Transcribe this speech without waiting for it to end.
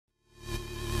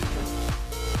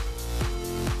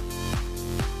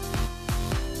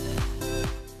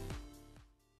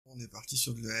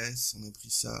sur le S, on a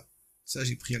pris ça. Ça,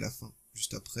 j'ai pris à la fin.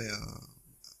 Juste après,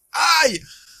 Aïe!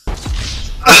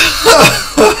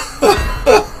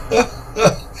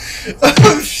 Putain!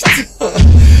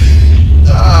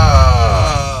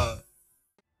 Ah!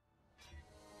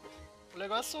 O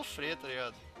legal é sofrer, tá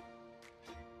ligado?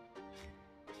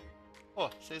 Ó,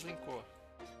 6 linkou.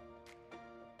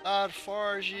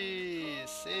 Starforge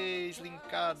 6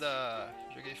 linkada.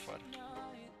 Joguei fora.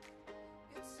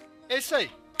 É isso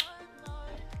aí.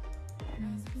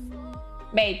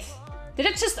 Wait, did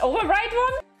it just override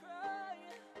one?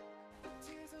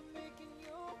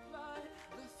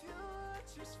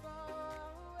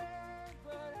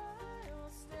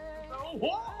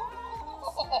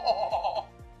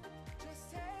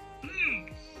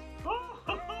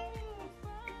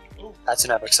 That's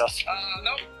an epic stuff.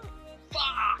 No.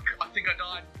 Fuck! I think I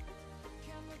died.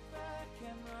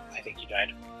 I think you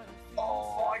died.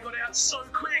 Oh, I got out so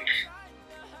quick.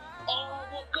 Oh,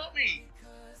 what got me?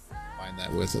 Find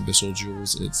that with Abyssal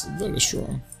Jewels, it's very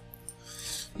strong.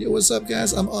 Yo, what's up,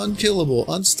 guys? I'm unkillable,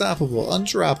 unstoppable,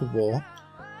 undroppable.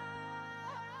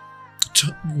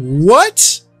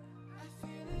 What?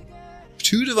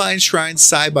 2 divine shrines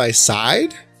side by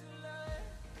side?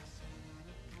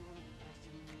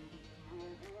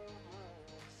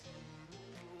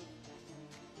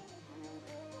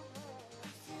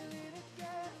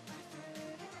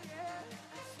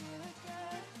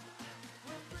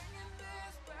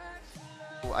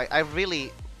 I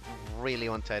really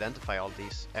want to identify all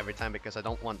these every time because I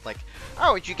don't want like,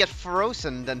 oh, you get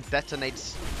frozen then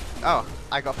detonates. Oh,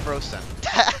 I got frozen.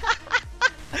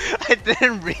 I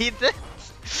didn't read it.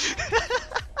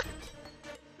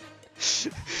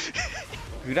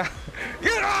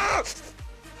 Get off!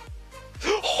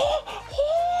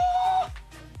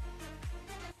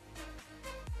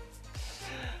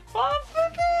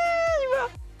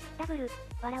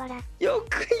 Yo,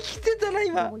 生きてたな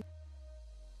今。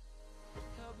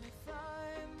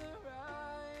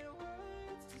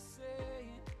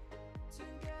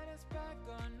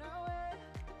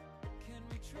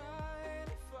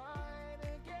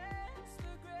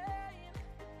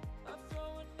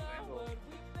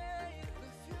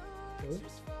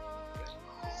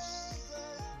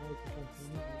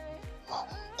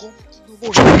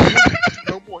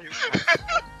Não morreu.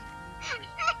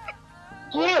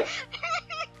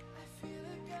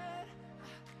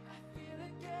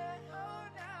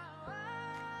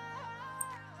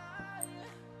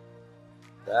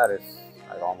 That is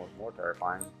like almost more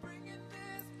terrifying.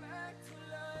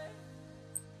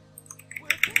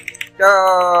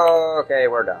 Okay,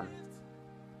 we're done.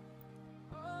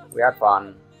 We had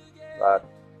fun, but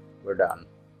we're done.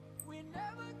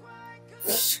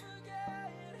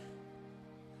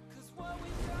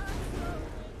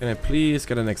 Can I please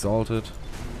get an exalted?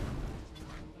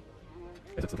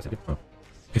 Oh.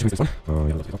 This one? Oh,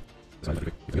 yeah, more.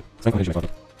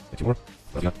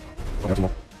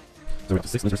 More. So we're up to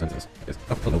 6 liters and this. Yes.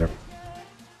 Oh, hello there.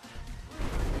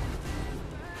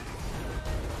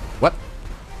 What?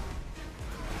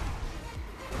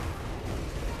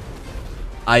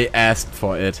 I asked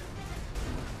for it.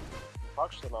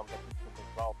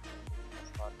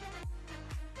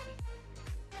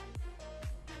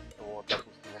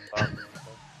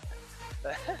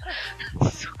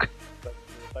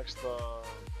 Так что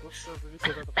тут все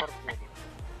зависит от фортуны.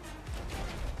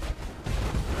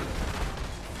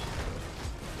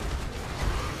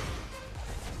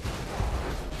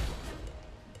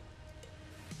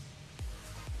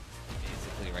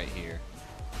 Basically right here.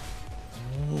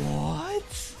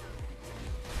 What?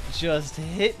 Just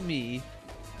hit me.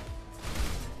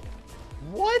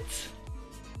 What?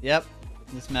 Yep,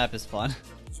 this map is fun.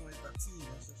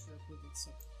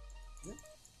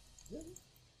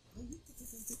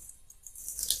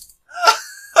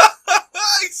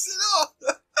 Excellent!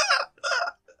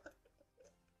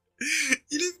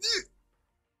 Il est venu!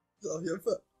 Ça revient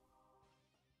pas.